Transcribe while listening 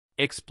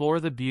Explore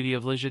the beauty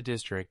of Lezhë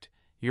district,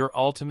 your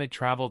ultimate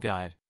travel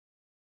guide.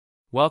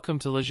 Welcome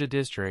to Lezhë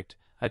district,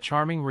 a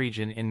charming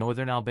region in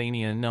northern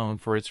Albania known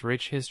for its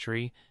rich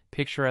history,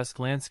 picturesque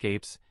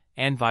landscapes,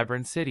 and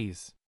vibrant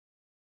cities.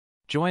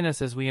 Join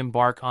us as we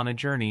embark on a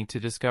journey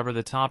to discover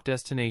the top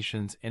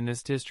destinations in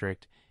this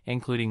district,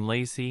 including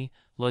Lezhë,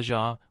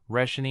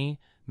 Resheni,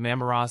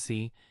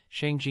 Mamarasi,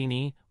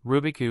 Shëngjini,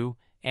 Rubiku,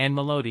 and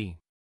Melodi.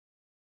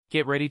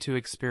 Get ready to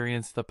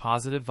experience the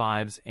positive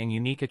vibes and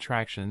unique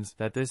attractions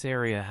that this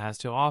area has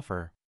to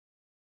offer.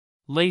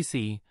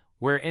 Lezhë,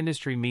 where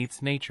industry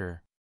meets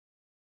nature.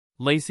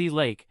 Lezhë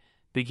Lake.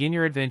 Begin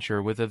your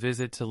adventure with a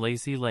visit to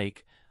Lezhë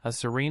Lake, a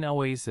serene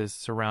oasis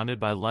surrounded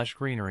by lush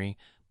greenery,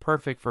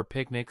 perfect for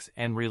picnics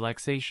and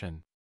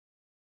relaxation.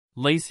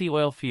 Lezhë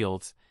Oil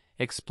Fields.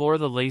 Explore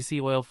the Lezhë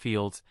Oil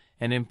Fields,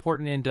 an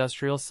important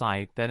industrial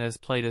site that has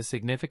played a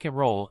significant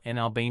role in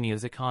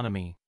Albania's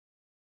economy.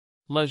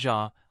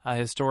 Lezhë, a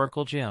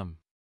historical gem.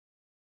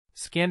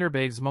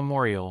 Skanderbeg's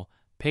Memorial.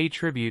 Pay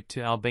tribute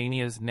to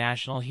Albania's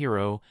national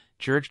hero,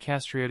 Gjorgj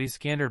Kastrioti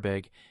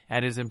Skanderbeg,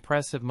 at his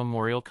impressive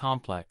memorial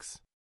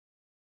complex.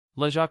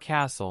 Lezhë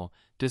Castle.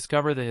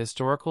 Discover the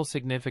historical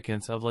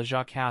significance of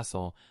Lezhë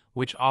Castle,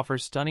 which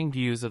offers stunning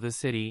views of the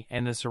city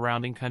and the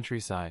surrounding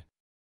countryside.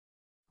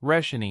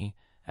 Resheni,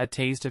 a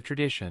taste of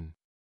tradition.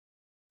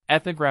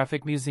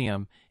 Ethnographic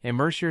Museum.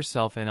 Immerse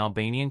yourself in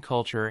Albanian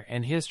culture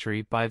and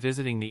history by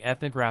visiting the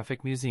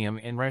Ethnographic Museum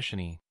in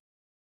Resheni.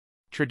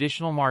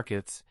 Traditional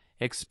markets.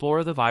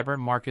 Explore the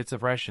vibrant markets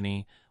of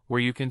Resheni, where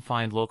you can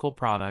find local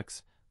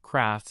products,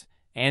 crafts,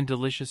 and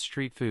delicious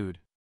street food.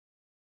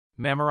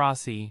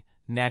 Mamarasi,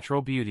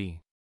 natural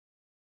beauty.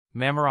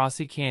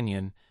 Mamarasi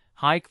Canyon.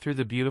 Hike through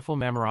the beautiful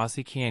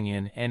Mamarasi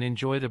Canyon and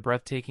enjoy the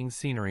breathtaking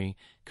scenery,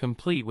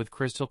 complete with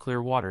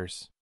crystal-clear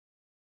waters.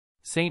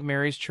 St.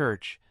 Mary's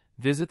Church.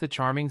 Visit the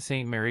charming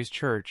St. Mary's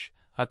Church,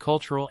 a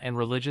cultural and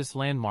religious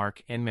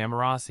landmark in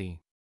Mamarasi.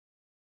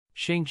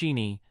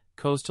 Shëngjini,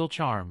 coastal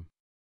charm.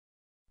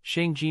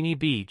 Shëngjini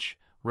Beach.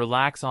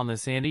 Relax on the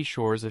sandy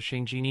shores of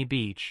Shëngjini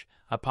Beach,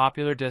 a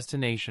popular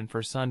destination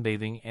for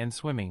sunbathing and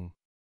swimming.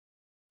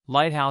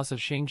 Lighthouse of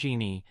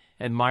Shëngjini.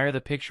 Admire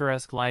the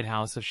picturesque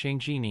lighthouse of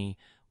Shëngjini,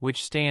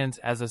 which stands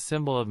as a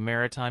symbol of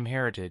maritime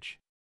heritage.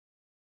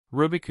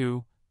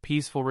 Rubiku,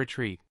 peaceful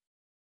retreat.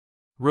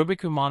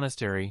 Rubiku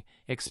Monastery.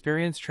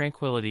 Experience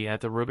tranquility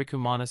at the Rubiku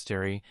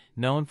Monastery,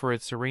 known for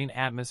its serene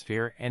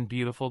atmosphere and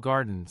beautiful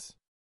gardens.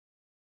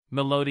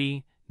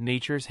 Melodi,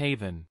 nature's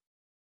haven.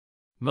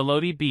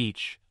 Melodi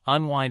Beach.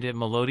 Unwind at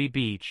Melodi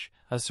Beach,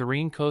 a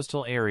serene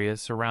coastal area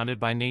surrounded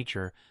by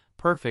nature,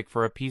 perfect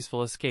for a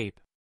peaceful escape.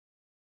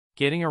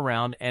 Getting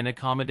around and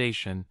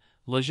accommodation.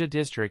 Lezhë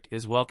district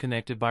is well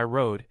connected by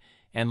road,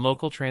 and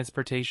local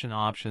transportation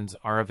options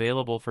are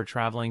available for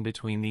traveling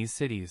between these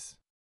cities.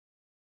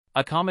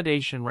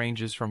 Accommodation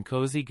ranges from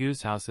cozy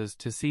goosehouses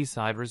to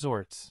seaside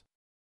resorts.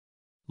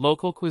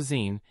 Local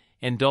cuisine.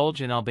 Indulge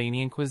in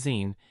Albanian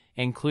cuisine,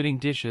 including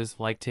dishes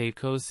like tate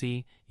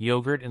kosi,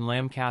 yogurt and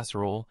lamb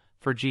casserole,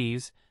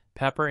 fergjies,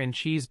 pepper and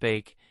cheese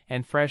bake,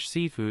 and fresh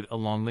seafood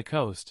along the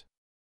coast.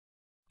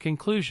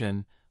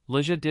 Conclusion.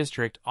 Lezhë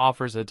district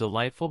offers a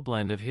delightful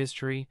blend of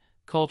history,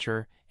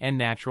 culture, and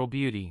natural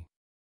beauty.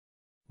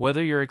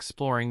 Whether you're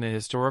exploring the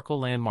historical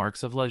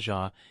landmarks of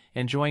Lezhë,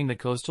 enjoying the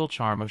coastal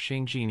charm of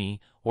Shëngjini,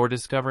 or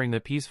discovering the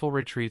peaceful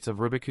retreats of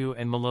Rubiku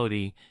and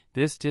Melodi,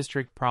 this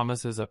district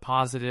promises a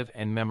positive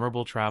and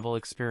memorable travel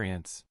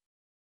experience.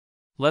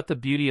 Let the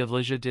beauty of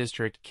Lezhë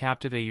district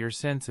captivate your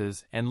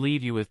senses and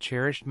leave you with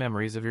cherished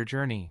memories of your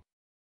journey.